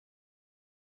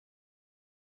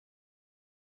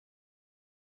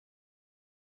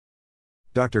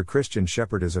Dr. Christian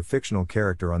Shephard is a fictional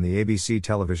character on the ABC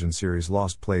television series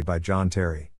Lost, played by John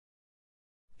Terry.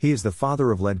 He is the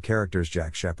father of lead characters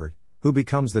Jack Shephard, who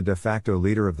becomes the de facto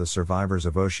leader of the survivors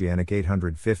of Oceanic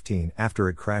 815 after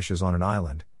it crashes on an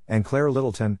island, and Claire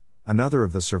Littleton, another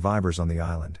of the survivors on the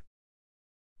island.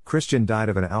 Christian died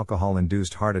of an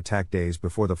alcohol-induced heart attack days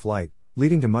before the flight,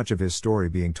 leading to much of his story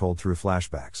being told through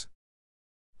flashbacks.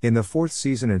 In the 4th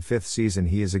season and 5th season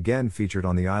he is again featured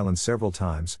on the island several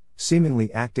times,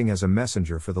 seemingly acting as a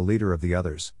messenger for the leader of the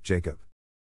others, Jacob.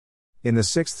 In the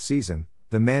 6th season,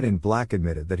 the man in black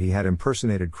admitted that he had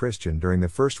impersonated Christian during the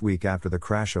first week after the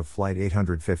crash of Flight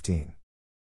 815.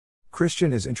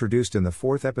 Christian is introduced in the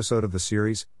 4th episode of the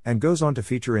series, and goes on to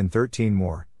feature in 13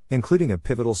 more, including a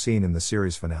pivotal scene in the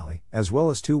series finale, as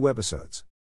well as 2 webisodes.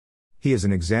 He is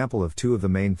an example of 2 of the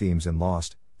main themes in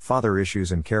Lost: father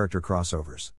issues and character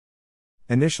crossovers.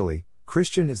 Initially,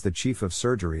 Christian is the chief of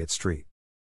surgery at St.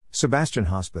 Sebastian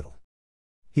Hospital.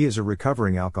 He is a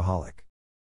recovering alcoholic.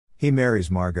 He marries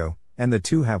Margot, and the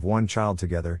two have one child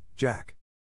together, Jack.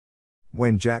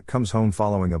 When Jack comes home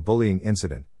following a bullying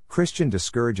incident, Christian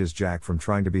discourages Jack from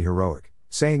trying to be heroic,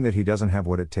 saying that he doesn't have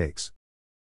what it takes.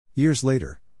 Years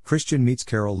later, Christian meets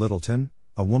Carol Littleton,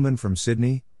 a woman from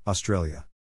Sydney, Australia.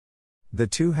 The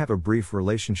two have a brief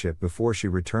relationship before she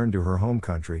returned to her home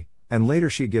country, and later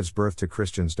she gives birth to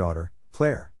Christian's daughter,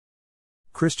 Claire.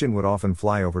 Christian would often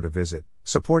fly over to visit,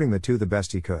 supporting the two the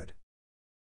best he could.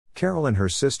 Carol and her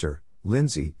sister,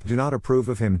 Lindsay, do not approve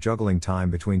of him juggling time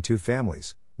between 2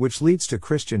 families, which leads to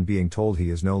Christian being told he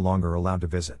is no longer allowed to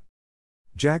visit.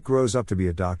 Jack grows up to be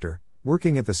a doctor,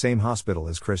 working at the same hospital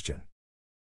as Christian.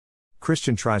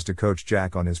 Christian tries to coach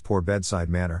Jack on his poor bedside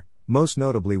manner, most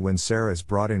notably when Sarah is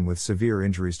brought in with severe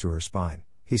injuries to her spine.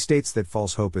 He states that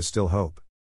false hope is still hope.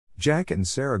 Jack and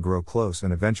Sarah grow close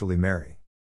and eventually marry.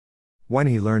 When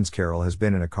he learns Carol has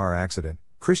been in a car accident,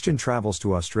 Christian travels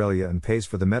to Australia and pays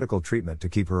for the medical treatment to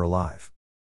keep her alive.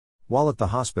 While at the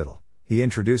hospital, he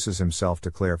introduces himself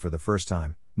to Claire for the first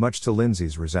time, much to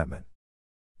Lindsay's resentment.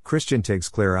 Christian takes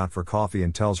Claire out for coffee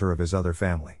and tells her of his other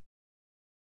family.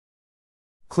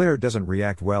 Claire doesn't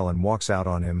react well and walks out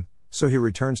on him, so he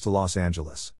returns to Los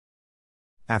Angeles.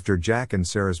 After Jack and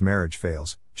Sarah's marriage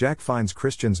fails, Jack finds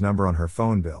Christian's number on her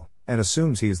phone bill, and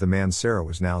assumes he is the man Sarah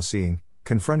was now seeing,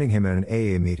 confronting him in an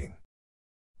AA meeting.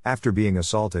 After being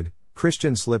assaulted,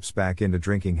 Christian slips back into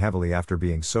drinking heavily after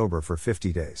being sober for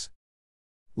 50 days.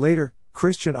 Later,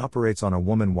 Christian operates on a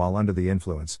woman while under the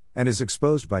influence, and is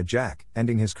exposed by Jack,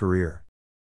 ending his career.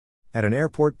 At an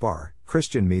airport bar,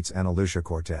 Christian meets Ana Lucia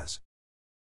Cortez.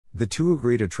 The two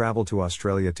agree to travel to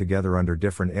Australia together under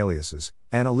different aliases.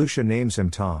 Ana Lucia names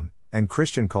him Tom, and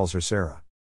Christian calls her Sarah.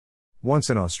 Once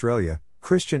in Australia,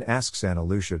 Christian asks Ana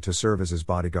Lucia to serve as his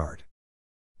bodyguard.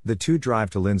 The two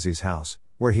drive to Lindsay's house,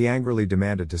 where he angrily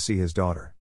demanded to see his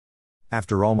daughter.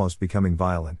 After almost becoming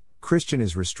violent, Christian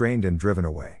is restrained and driven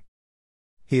away.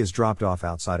 He is dropped off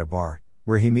outside a bar,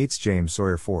 where he meets James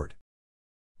Sawyer Ford.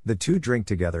 The two drink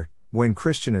together, when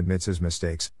Christian admits his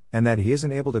mistakes, and that he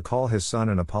isn't able to call his son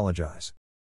and apologize.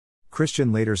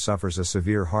 Christian later suffers a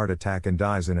severe heart attack and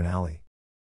dies in an alley.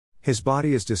 His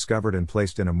body is discovered and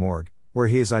placed in a morgue, where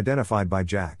he is identified by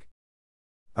Jack.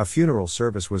 A funeral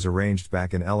service was arranged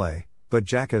back in LA, but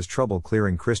Jack has trouble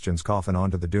clearing Christian's coffin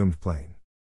onto the doomed plane.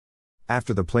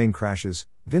 After the plane crashes,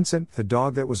 Vincent, the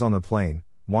dog that was on the plane,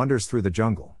 wanders through the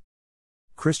jungle.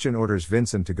 Christian orders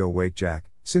Vincent to go wake Jack,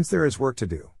 since there is work to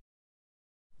do.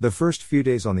 The first few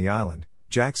days on the island,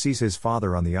 Jack sees his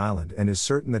father on the island and is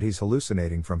certain that he's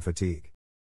hallucinating from fatigue.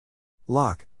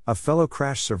 Locke, a fellow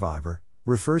crash survivor,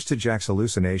 refers to Jack's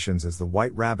hallucinations as the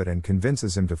White Rabbit and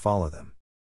convinces him to follow them.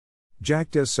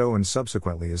 Jack does so and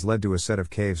subsequently is led to a set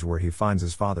of caves where he finds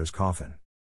his father's coffin.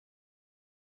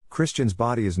 Christian's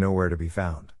body is nowhere to be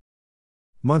found.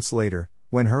 Months later,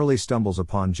 when Hurley stumbles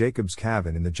upon Jacob's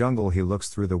cabin in the jungle, he looks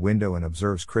through the window and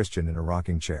observes Christian in a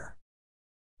rocking chair.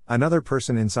 Another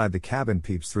person inside the cabin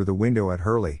peeps through the window at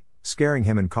Hurley, scaring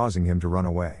him and causing him to run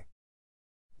away.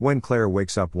 When Claire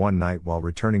wakes up one night while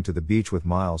returning to the beach with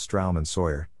Miles, Straum and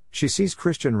Sawyer, she sees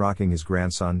Christian rocking his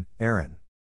grandson, Aaron.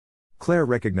 Claire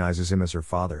recognizes him as her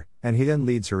father, and he then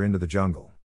leads her into the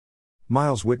jungle.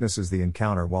 Miles witnesses the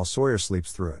encounter while Sawyer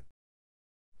sleeps through it.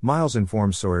 Miles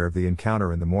informs Sawyer of the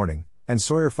encounter in the morning, and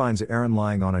Sawyer finds Aaron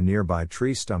lying on a nearby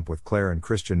tree stump with Claire and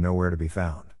Christian nowhere to be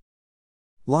found.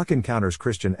 Locke encounters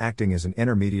Christian acting as an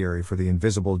intermediary for the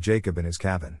invisible Jacob in his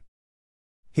cabin.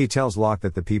 He tells Locke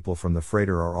that the people from the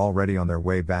freighter are already on their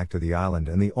way back to the island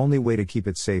and the only way to keep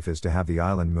it safe is to have the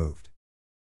island moved.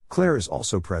 Claire is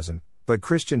also present, but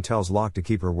Christian tells Locke to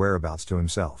keep her whereabouts to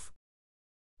himself.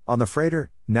 On the freighter,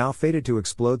 now fated to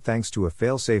explode thanks to a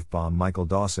fail-safe bomb Michael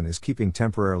Dawson is keeping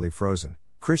temporarily frozen,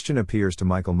 Christian appears to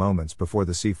Michael moments before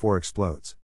the C4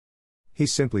 explodes. He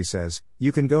simply says,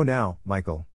 "You can go now,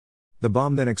 Michael." The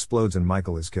bomb then explodes and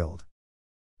Michael is killed.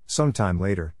 Sometime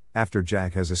later, after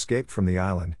Jack has escaped from the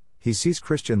island, he sees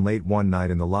Christian late one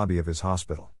night in the lobby of his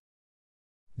hospital.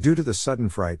 Due to the sudden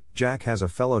fright, Jack has a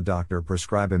fellow doctor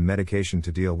prescribe him medication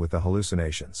to deal with the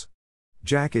hallucinations.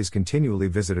 Jack is continually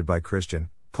visited by Christian,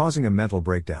 causing a mental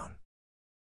breakdown.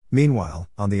 Meanwhile,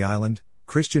 on the island,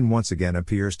 Christian once again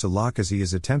appears to Locke as he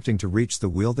is attempting to reach the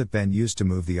wheel that Ben used to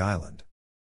move the island.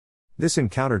 This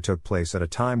encounter took place at a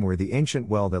time where the ancient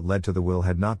well that led to the wheel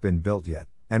had not been built yet,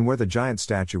 and where the giant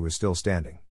statue was still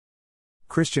standing.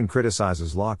 Christian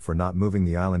criticizes Locke for not moving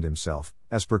the island himself,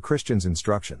 as per Christian's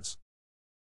instructions.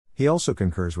 He also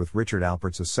concurs with Richard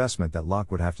Alpert's assessment that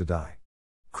Locke would have to die.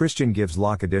 Christian gives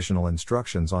Locke additional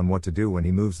instructions on what to do when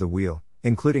he moves the wheel,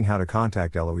 including how to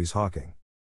contact Eloise Hawking.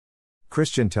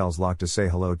 Christian tells Locke to say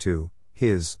hello to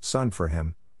his son for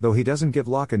him, though he doesn't give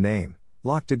Locke a name.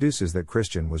 Locke deduces that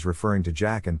Christian was referring to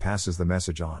Jack and passes the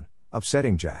message on,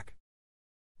 upsetting Jack.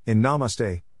 In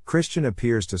Namaste, Christian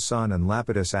appears to Sun and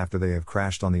Lapidus after they have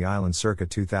crashed on the island circa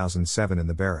 2007 in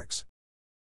the barracks.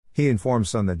 He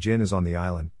informs Sun that Jin is on the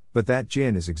island, but that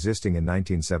Jin is existing in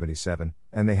 1977,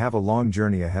 and they have a long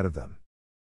journey ahead of them.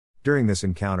 During this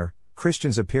encounter,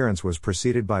 Christian's appearance was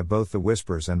preceded by both the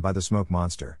Whispers and by the Smoke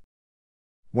Monster.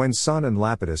 When Sun and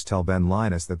Lapidus tell Ben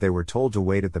Linus that they were told to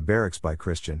wait at the barracks by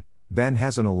Christian, Ben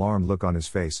has an alarmed look on his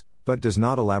face, but does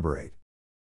not elaborate.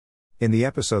 In the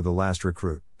episode The Last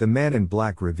Recruit, the Man in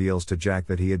Black reveals to Jack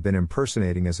that he had been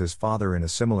impersonating as his father in a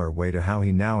similar way to how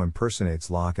he now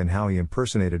impersonates Locke and how he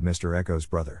impersonated Mr. Echo's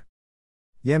brother.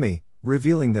 Yemi,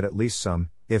 revealing that at least some,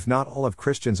 if not all of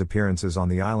Christian's appearances on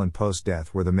the island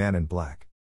post-death were the Man in Black.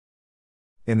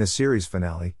 In the series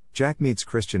finale, Jack meets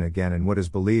Christian again in what is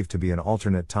believed to be an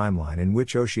alternate timeline in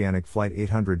which Oceanic Flight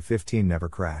 815 never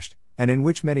crashed, and in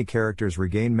which many characters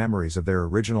regain memories of their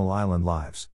original island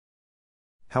lives.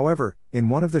 However, in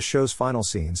one of the show's final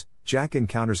scenes, Jack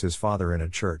encounters his father in a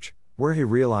church, where he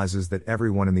realizes that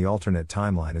everyone in the alternate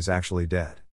timeline is actually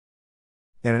dead.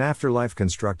 In an afterlife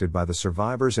constructed by the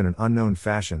survivors in an unknown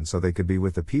fashion so they could be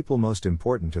with the people most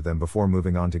important to them before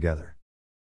moving on together.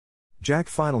 Jack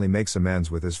finally makes amends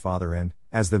with his father and,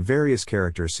 as the various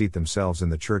characters seat themselves in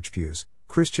the church pews,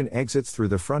 Christian exits through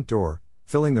the front door,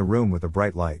 filling the room with a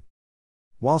bright light.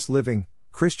 Whilst living,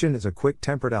 Christian is a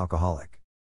quick-tempered alcoholic.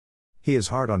 He is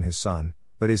hard on his son,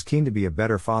 but is keen to be a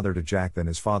better father to Jack than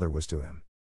his father was to him.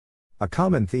 A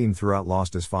common theme throughout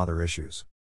Lost is father issues.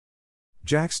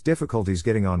 Jack's difficulties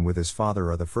getting on with his father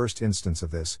are the first instance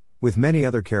of this, with many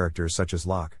other characters such as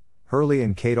Locke, Hurley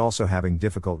and Kate also having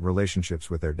difficult relationships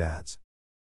with their dads.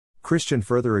 Christian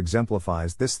further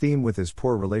exemplifies this theme with his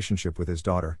poor relationship with his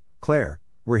daughter, Claire,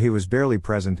 where he was barely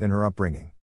present in her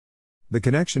upbringing. The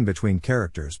connection between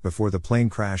characters before the plane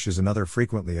crash is another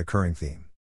frequently occurring theme.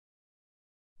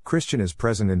 Christian is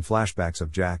present in flashbacks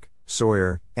of Jack,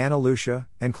 Sawyer, Anna Lucia,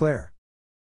 and Claire.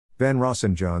 Ben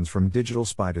Rawson-Jones from Digital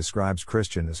Spy describes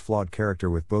Christian as flawed character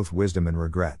with both wisdom and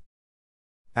regret.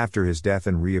 After his death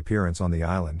and reappearance on the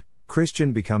island,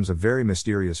 Christian becomes a very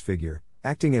mysterious figure,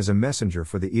 acting as a messenger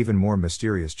for the even more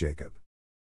mysterious Jacob.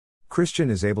 Christian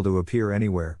is able to appear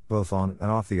anywhere, both on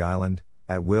and off the island,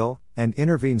 at will, and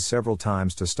intervenes several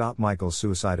times to stop Michael's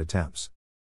suicide attempts.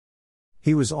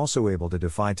 He was also able to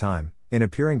defy time, in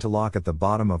appearing to Locke at the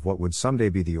bottom of what would someday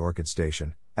be the Orchid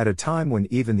Station, at a time when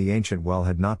even the ancient well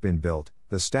had not been built,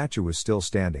 the statue was still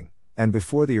standing, and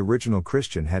before the original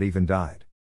Christian had even died.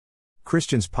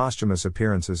 Christian's posthumous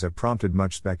appearances have prompted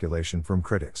much speculation from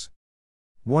critics.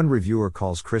 One reviewer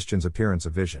calls Christian's appearance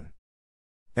a vision.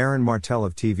 Aaron Martell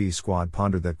of TV Squad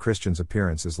pondered that Christian's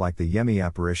appearance is like the Yemi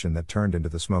apparition that turned into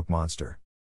the Smoke Monster.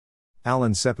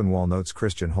 Alan Sepinwall notes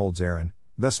Christian holds Aaron,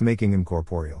 thus making him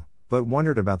corporeal, but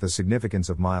wondered about the significance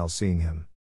of Miles seeing him.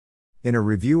 In a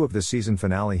review of the season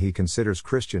finale, he considers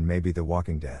Christian may be the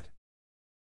Walking Dead.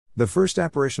 The first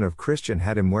apparition of Christian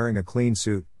had him wearing a clean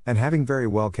suit, and having very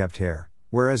well-kept hair,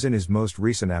 whereas in his most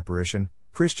recent apparition,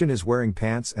 Christian is wearing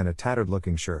pants and a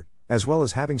tattered-looking shirt, as well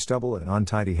as having stubble and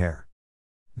untidy hair.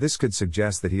 This could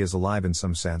suggest that he is alive in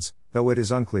some sense, though it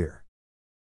is unclear.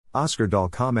 Oscar Dahl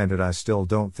commented, "I still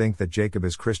don't think that Jacob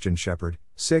is Christian Shephard,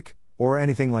 sick, or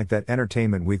anything like that."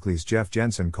 Entertainment Weekly's Jeff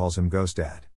Jensen calls him Ghost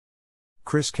Dad.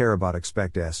 Chris Carabot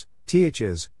expect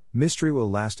is, mystery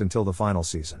will last until the final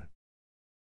season.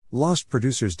 Lost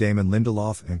producers Damon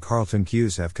Lindelof and Carlton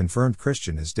Cuse have confirmed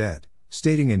Christian is dead,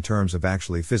 stating in terms of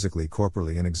actually physically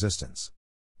corporally in existence.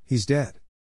 He's dead.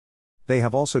 They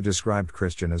have also described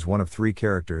Christian as one of 3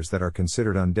 characters that are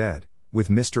considered undead, with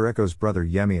Mr. Echo's brother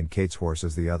Yemi and Kate's horse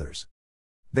as the others.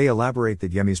 They elaborate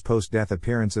that Yemi's post-death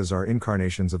appearances are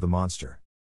incarnations of the monster.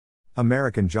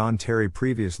 American John Terry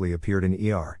previously appeared in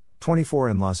ER 24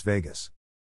 in Las Vegas.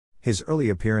 His early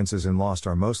appearances in Lost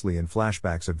are mostly in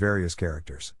flashbacks of various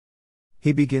characters.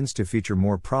 He begins to feature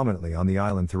more prominently on the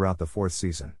island throughout the 4th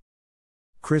season.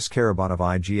 Chris Carabot of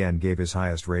IGN gave his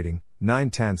highest rating,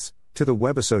 9/10, to the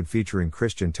webisode featuring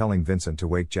Christian telling Vincent to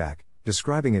wake Jack,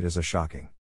 describing it as a shocking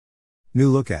new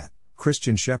look at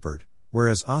Christian Shephard,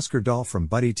 whereas Oscar Dahl from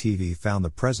Buddy TV found the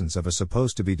presence of a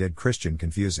supposed-to-be-dead Christian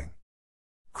confusing.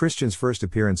 Christian's first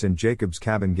appearance in Jacob's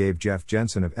Cabin gave Jeff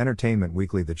Jensen of Entertainment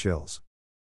Weekly the chills.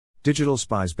 Digital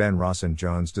Spy's Ben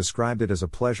Rawson-Jones described it as a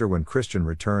pleasure when Christian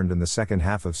returned in the second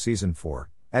half of Season 4,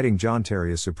 adding John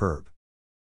Terry is superb.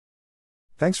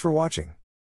 Thanks for watching.